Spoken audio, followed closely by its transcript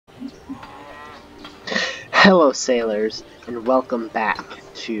Hello sailors, and welcome back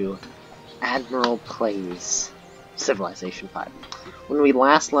to Admiral Plays Civilization 5. When we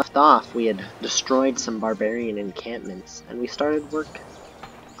last left off, we had destroyed some barbarian encampments, and we started work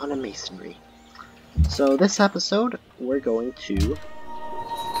on a masonry. So this episode, we're going to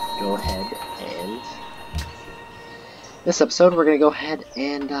go ahead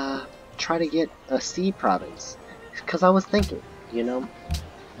and try to get a sea province. Because I was thinking,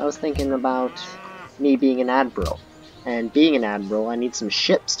 about me being an admiral, and being an admiral I need some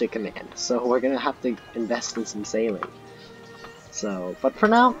ships to command, so we're gonna have to invest in some sailing. But for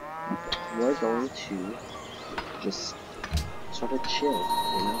now, we're going to just sort of chill,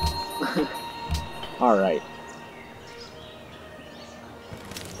 Alright.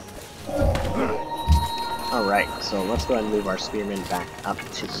 Alright, so let's go ahead and move our spearmen back up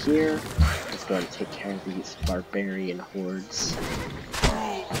to here. Let's go ahead and take care of these barbarian hordes.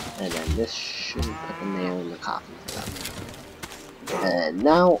 And then this should put the nail in the coffin for them. And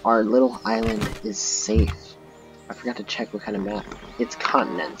now our little island is safe. I forgot to check what kind of map. It's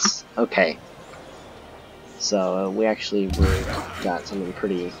continents. Okay. So we actually got something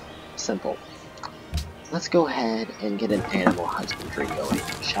pretty simple. Let's go ahead and get an animal husbandry going,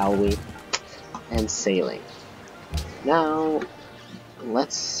 shall we? And sailing. Now,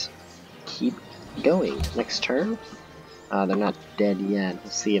 let's keep going. Next turn. They're not dead yet.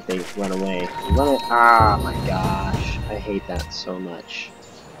 Let's see if they run away. Ah, my gosh. I hate that so much.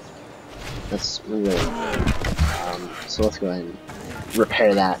 That's really annoying. So let's go ahead and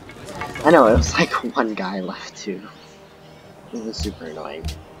repair that. I know, it was like one guy left too. It was super annoying.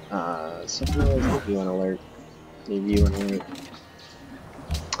 Something else, review on alert. Review on alert.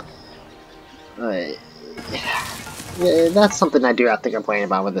 Yeah, that's something I do have to complain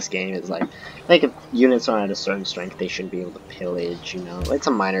about with this game, is like if units are at a certain strength, they shouldn't be able to pillage, It's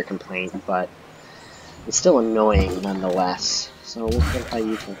a minor complaint, but it's still annoying nonetheless. So we'll put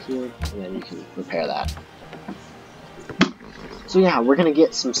you from here, and then you can repair that. So yeah, we're gonna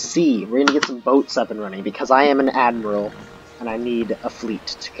get some sea, we're gonna get some boats up and running, because I am an admiral, and I need a fleet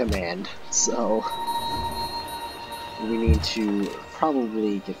to command, so we need to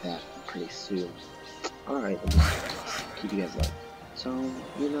probably get that pretty soon. Alright, let me keep you guys up. So,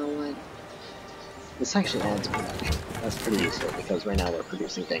 you know what? This actually adds production. That's pretty useful, because right now we're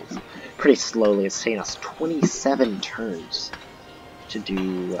producing things pretty slowly. It's taking us 27 turns to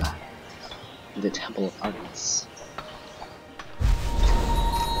do the Temple of Artemis.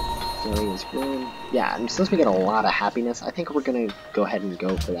 Area is growing. Yeah, and since we get a lot of happiness, I think we're gonna go ahead and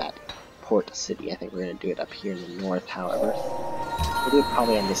go for that port city. I think we're gonna do it up here in the north, however. We'll do it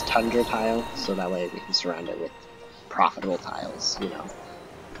probably on this tundra tile, so that way we can surround it with profitable tiles,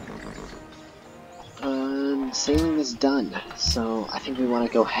 Sailing is done, so I think we want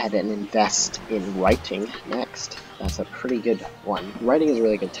to go ahead and invest in writing next. That's a pretty good one. Writing is a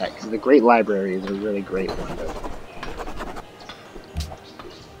really good tech, because the Great Library is a really great one.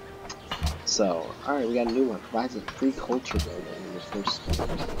 So, alright, we got a new one. Provides a free culture building in the first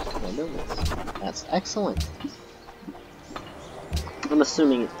buildings. That's excellent. I'm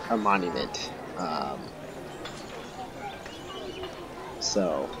assuming a monument.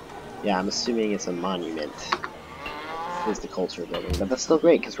 So, yeah, I'm assuming it's a monument. Is the culture building, but that's still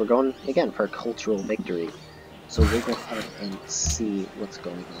great because we're going again for a cultural victory. So we'll go ahead and see what's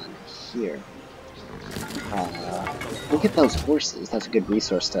going on here. Look at those horses. That's a good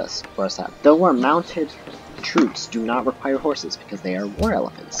resource for us to have. Though our mounted troops do not require horses because they are war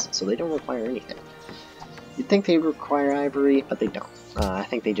elephants, so they don't require anything. You'd think they require ivory, but they don't. I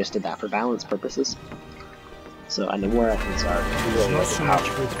think they just did that for balance purposes. So, and the war elephants are really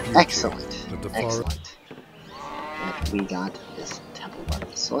powerful. Excellent. Excellent. And we got this temple of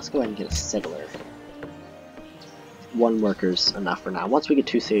Artemis. So let's go ahead and get a settler. One worker's enough for now. Once we get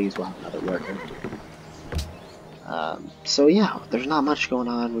 2 cities, we'll have another worker. So yeah, there's not much going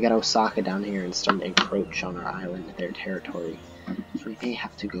on. We got Osaka down here and starting to encroach on our island, their territory. So we may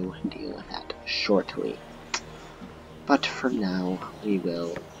have to go and deal with that shortly. But for now, we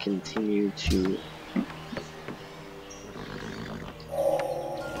will continue to...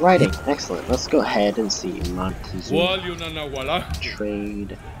 Writing, excellent. Let's go ahead and see Montezuma.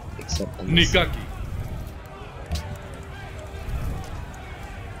 Trade, except on this.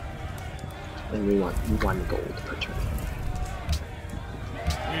 And we want 1 gold per turn.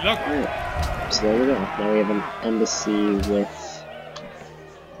 Alright, so there we go. Now we have an embassy with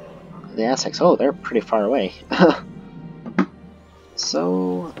the Aztecs. Oh, they're pretty far away.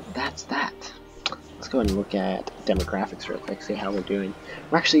 So, that's that. Let's go ahead and look at demographics real quick, see how we're doing.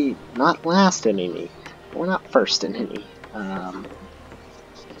 We're actually not last in any. We're not first in any.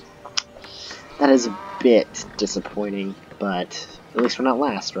 That is bit disappointing, but at least we're not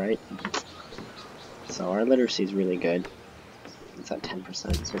last, right? So our literacy is really good. It's at 10%, so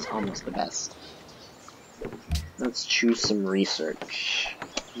it's almost the best. Let's choose some research.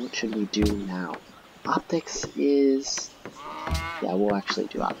 What should we do now? Optics is... yeah, we'll actually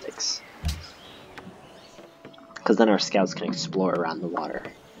do optics. Because then our scouts can explore around the water.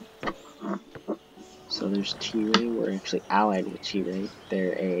 So there's T-Ray. We're actually allied with T-Ray.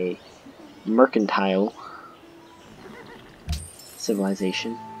 They're a mercantile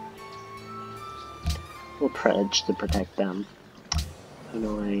civilization. We'll pledge to protect them.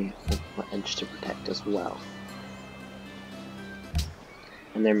 Hanoi will pledge to protect as well.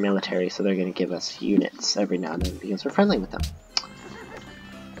 And they're military, so they're going to give us units every now and then because we're friendly with them.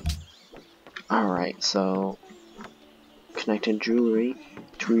 Alright, so connected jewelry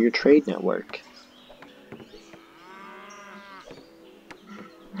to your trade network.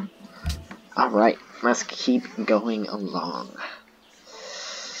 Alright, let's keep going along.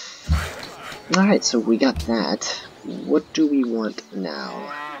 Alright, so we got that. What do we want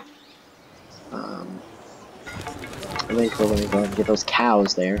now? I think we're going to go ahead and get those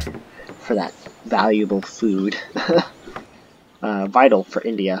cows there for that valuable food. Vital for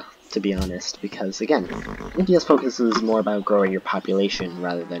India, to be honest, because again, India's focus is more about growing your population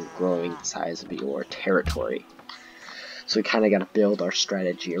rather than growing the size of your territory. So we kind of got to build our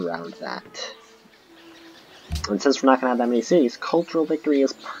strategy around that. And since we're not going to have that many cities, cultural victory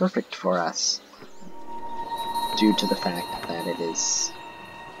is perfect for us. Due to the fact that it is,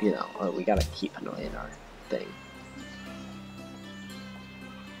 you know, we got to keep Hanoi in our thing.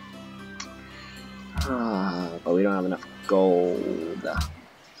 But we don't have enough gold.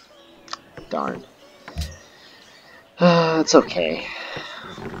 Darn. It's okay.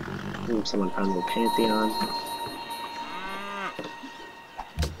 Someone found the Pantheon.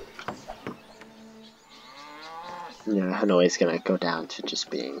 Yeah, Hanoi's gonna go down to just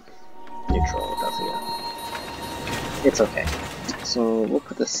being neutral with us again. It's okay. So we'll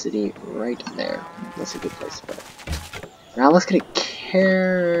put the city right there. That's a good place to put it. Now let's get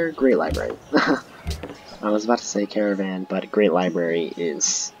a Great Library. I was about to say caravan, but Great Library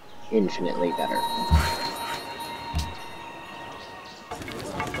is infinitely better.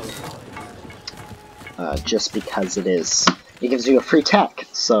 Just because it gives you a free tech,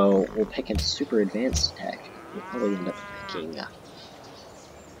 so we'll pick a super advanced tech. We'll probably end up picking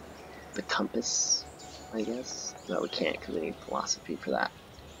the compass, I guess. No, we can't because we need philosophy for that.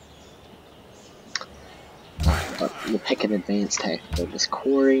 But we'll pick an advanced tech for this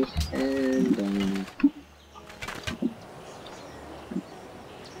quarry, and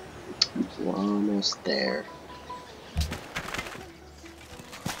we're almost there.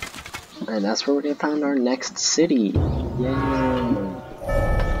 And that's where we're gonna find our next city. Yay!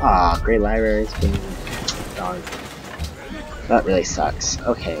 Ah, Great Libraries being darn. That really sucks.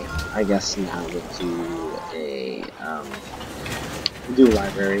 Okay, I guess now we'll do a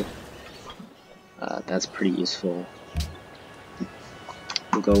library. That's pretty useful.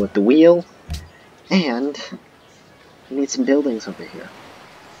 We'll go with the wheel, and we need some buildings over here.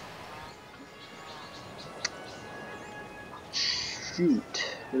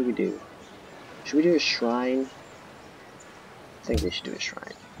 Shoot, what do we do? Should we do a shrine? I think we should do a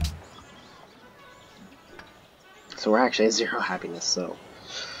shrine. So we're actually at 0 happiness, so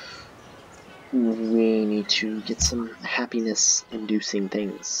we need to get some happiness-inducing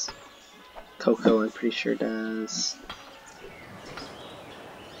things. Cocoa, I'm pretty sure, does.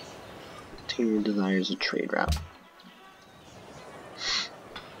 Continue desires a trade route.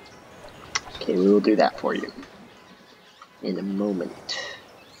 Okay, we will do that for you in a moment.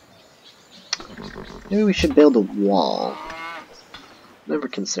 Maybe we should build a wall. Never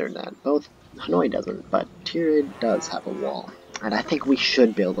considered that. Both Hanoi doesn't, but Tirid does have a wall. And I think we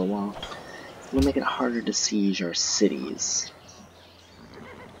should build a wall. It'll make it harder to siege our cities.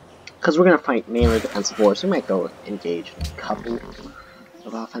 Because we're going to fight mainly defensive wars. We might go engage in a couple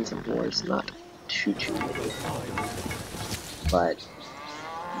of offensive wars. Not too many. But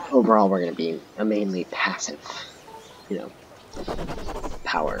overall we're going to be a mainly passive, you know,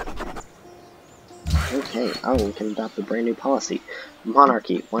 power. Okay, oh, we can adopt a brand new policy.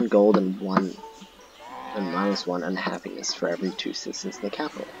 Monarchy, 1 gold and -1 unhappiness for every 2 citizens in the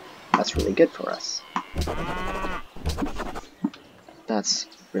capital. That's really good for us. That's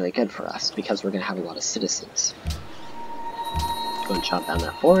really good for us, because we're going to have a lot of citizens. Go and chop down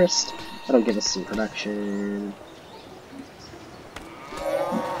that forest. That'll give us some production.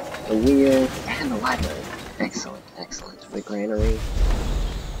 The wheel, and the library. Excellent, excellent. The granary.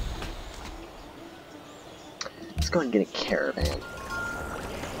 Let's go and get a caravan.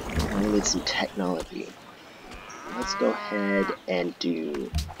 I need some technology. let's go ahead and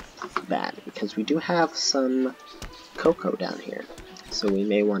do that, because we do have some cocoa down here. So we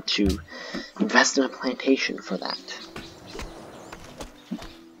may want to invest in a plantation for that.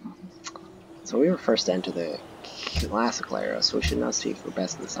 So we were first to enter the classical era, so we should now see if we're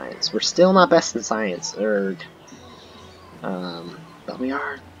best in science. We're still not best in science, but we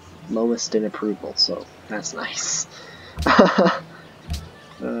are lowest in approval, so that's nice.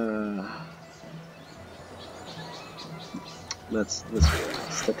 That's really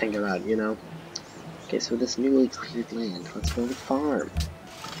nice to think about, you know? Okay, so this newly cleared land, let's build a farm,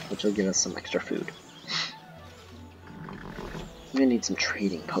 which will give us some extra food. We're gonna need some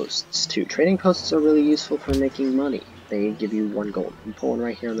trading posts, too. Trading posts are really useful for making money. They give you 1 gold. You pull one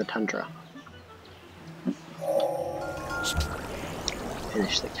right here on the tundra.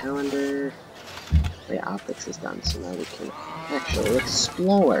 Finish the calendar. The optics is done, so now we can actually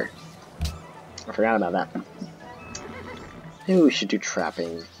explore. I forgot about that. Maybe we should do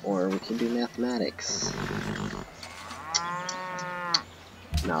trapping, or we can do mathematics.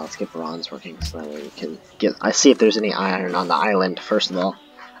 Now let's get bronze working, so that way we can get. I see if there's any iron on the island. First of all,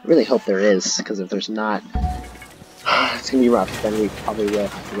 I really hope there is, because if there's not, it's gonna be rough. Then we probably will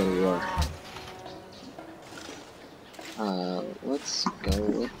have to go to war. Let's go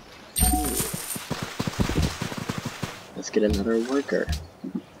with 2. Let's get another worker.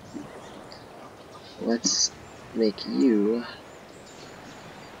 Let's make you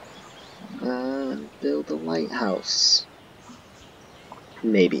build a lighthouse.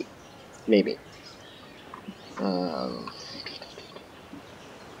 Maybe. You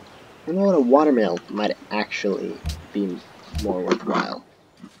know what, a watermill might actually be more worthwhile.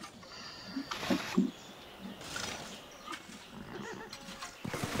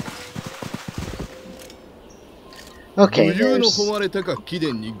 Okay, there's Oda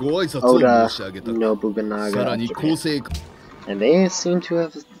Nobunaga of Japan. And they seem to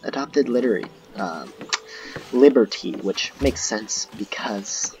have adopted liberty, which makes sense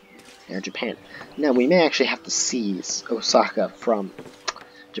because they're Japan. Now, we may actually have to seize Osaka from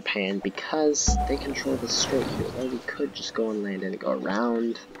Japan because they control the strait here. Or we could just go on land and go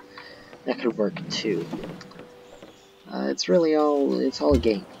around. That could work too. It's all a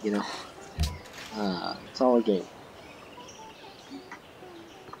game, you know. It's all a game.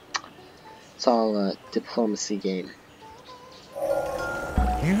 It's all a diplomacy game.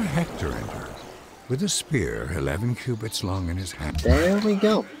 Here Hector entered, with a spear 11 cubits long in his hand. There we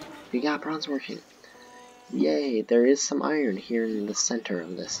go. We got bronze working. Yay, there is some iron here in the center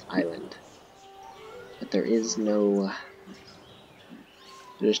of this island. But there's no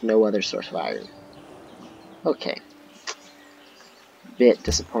other source of iron. Okay. Bit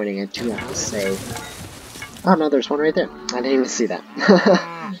disappointing, I do have to say. Oh no, there's one right there. I didn't even see that.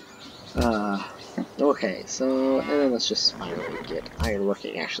 Okay, so, and then let's just finally get iron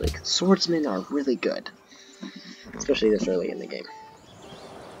working, actually, because swordsmen are really good. Especially this early in the game.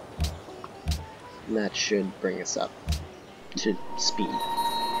 And that should bring us up to speed.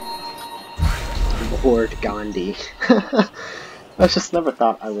 Lord Gandhi. I just never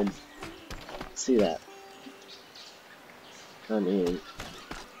thought I would see that. I mean,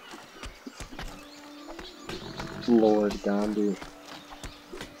 Lord Gandhi.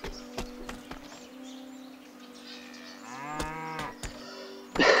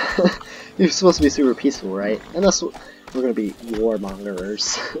 You're supposed to be super peaceful, right? Unless we're gonna be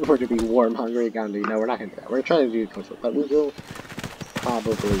warmongers. We're gonna be warmongering Gandhi. No, we're not gonna do that. We're trying to do conflict, but we will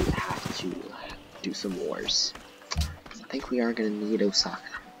probably have to do some wars. I think we are gonna need Osaka.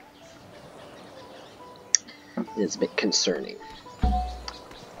 It is a bit concerning.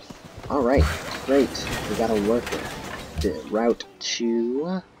 Alright, great. We got a worker. The route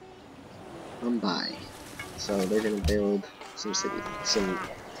to Mumbai. So they're gonna build some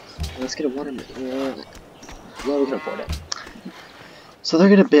let's get a watermill. Yeah, we can afford it. So they're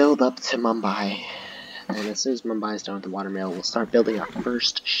gonna build up to Mumbai, and as soon as Mumbai's done with the watermill, we'll start building our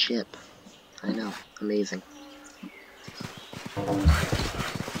first ship. I know, amazing.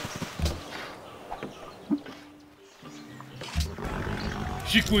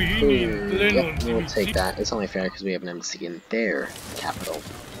 Yep, we'll take that. It's only fair because we have an embassy in their capital.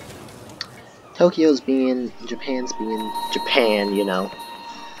 Tokyo's being, Japan's being Japan, you know,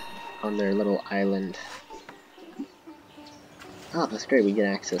 on their little island. Oh, that's great, we get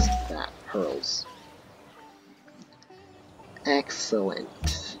access to that. Pearls.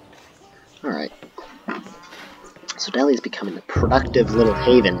 Excellent. Alright. So Delhi's becoming a productive little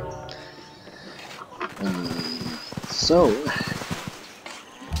haven. So,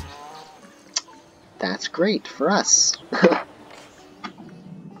 that's great for us.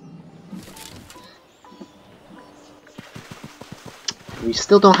 We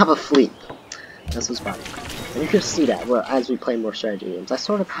still don't have a fleet. That's what's bothering me. And you can see that, well, as we play more strategy games, I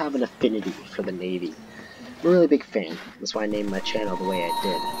sort of have an affinity for the Navy. I'm a really big fan. That's why I named my channel the way I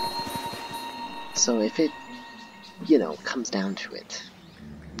did. So if it, you know, comes down to it,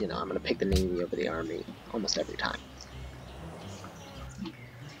 you know, I'm going to pick the Navy over the Army almost every time.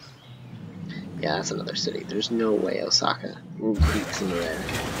 Yeah, that's another city. There's no way Osaka. We'll peeks into there.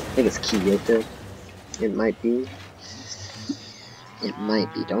 I think it's Kyoto. It might be. It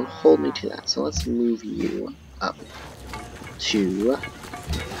might be. Don't hold me to that. So let's move you up to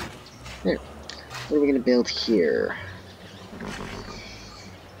there. What are we going to build here?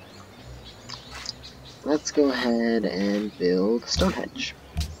 Let's go ahead and build Stonehenge.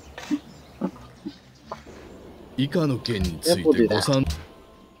 Yep, we'll do that.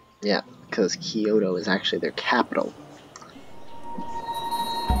 Yeah, because Kyoto is actually their capital.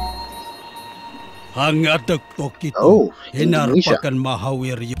 Oh, Indonesia.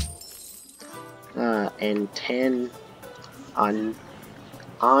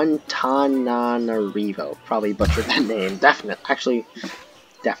 Antananarivo. Probably butchered that name. Definitely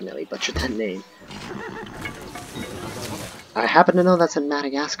butchered that name. I happen to know that's in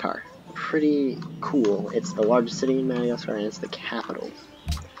Madagascar. Pretty cool. It's the largest city in Madagascar and it's the capital.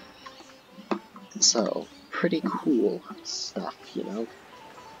 So, pretty cool stuff, you know?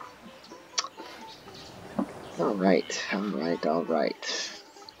 Alright.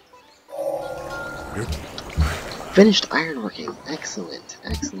 Finished ironworking. Excellent.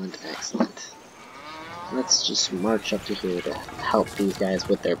 Let's just march up to here to help these guys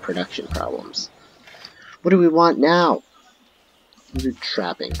with their production problems. What do we want now? We'll do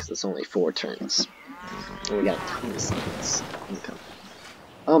trapping, because it's only 4 turns. And we got a ton of science.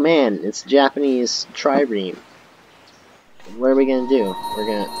 Oh man, it's Japanese trireme. What are we gonna do? We're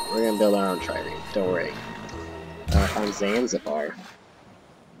gonna build our own trireme. Don't worry. On Zanzibar,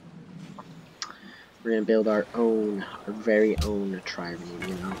 we're gonna build our very own trireme.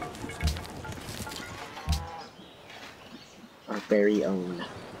 You know, our very own.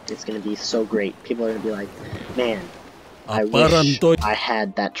 It's gonna be so great. People are gonna be like, man, I wish I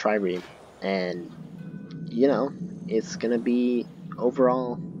had that trireme. And you know, it's gonna be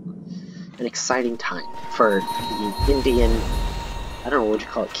overall an exciting time for the Indian, I don't know, what you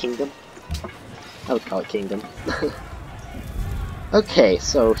call it, kingdom? I would call it kingdom. Okay,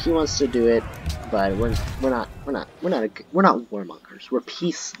 so he wants to do it, but we're not warmongers. We're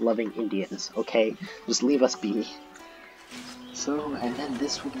peace-loving Indians, okay? Just leave us be. So, and then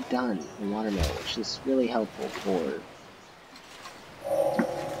this will be done in Watermill, which is really helpful for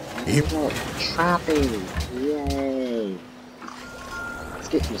trapping. Yay! Let's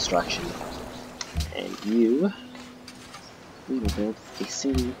get construction. And we will build a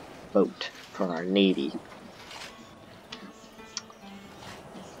single boat for our navy.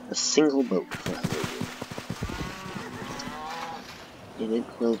 A single boat for our navy. And it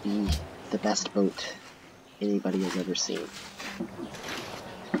will be the best boat anybody has ever seen.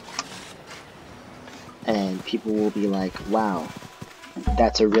 And people will be like, wow,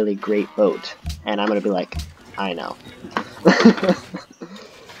 that's a really great boat. And I'm gonna be like, I know.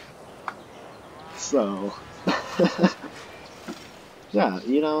 So, yeah,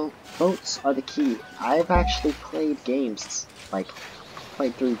 you know, boats are the key. I've actually played games, like,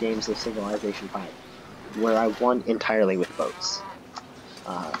 played 3 games of Civilization 5, where I won entirely with boats.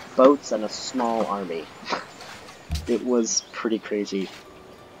 Boats and a small army. It was pretty crazy.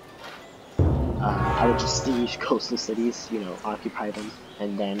 I would just siege coastal cities, you know, occupy them,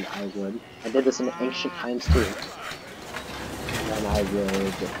 and then I did this in ancient times too, and then I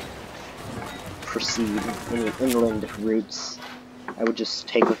would proceed any inland routes. I would just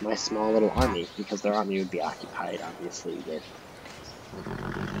take with my small little army, because their army would be occupied, obviously, with...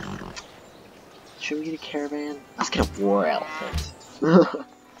 Should we get a caravan? Let's get a war elephant.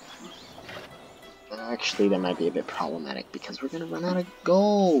 Actually, that might be a bit problematic, because we're gonna run out of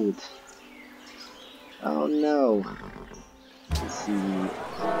gold! Oh no! You can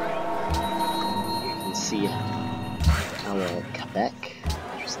see our Quebec.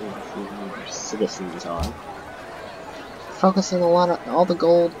 Interesting to see how our citizens are. Focusing a lot on all the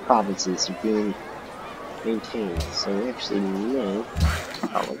gold provinces are being maintained, so we actually may...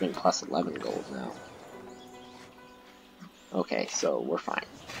 Oh, we're getting plus 11 gold now. Okay, so we're fine.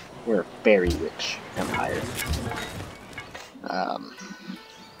 We're a very rich empire.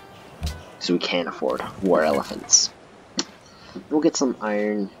 So we can afford war elephants. We'll get some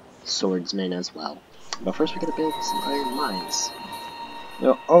iron swordsmen as well. But first we gotta build some iron mines.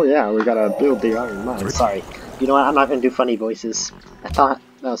 Oh yeah, we gotta build the iron mines. Sorry. You know what, I'm not gonna do funny voices. I thought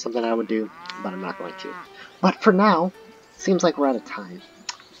that was something I would do, but I'm not going to. But for now, seems like we're out of time.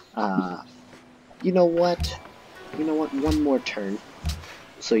 You know what? One more turn,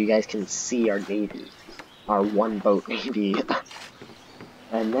 so you guys can see our navy, our one-boat navy,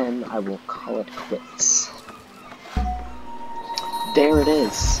 and then I will call it quits. There it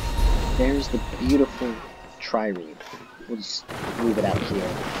is. There's the beautiful trireme. We'll just move it out here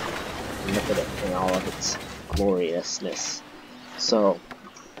and look at it in all of its gloriousness. So,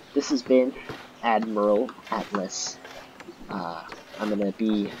 this has been Admiral Atlas. I'm gonna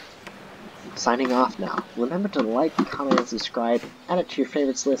be signing off now. Remember to like, comment, and subscribe. Add it to your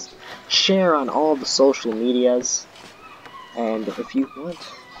favorites list. Share on all the social medias. And if you want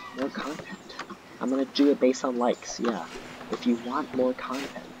more content, I'm gonna do it based on likes, yeah. If you want more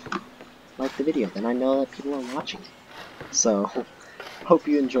content, like the video, then I know that people are watching it. So, hope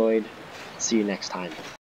you enjoyed. See you next time.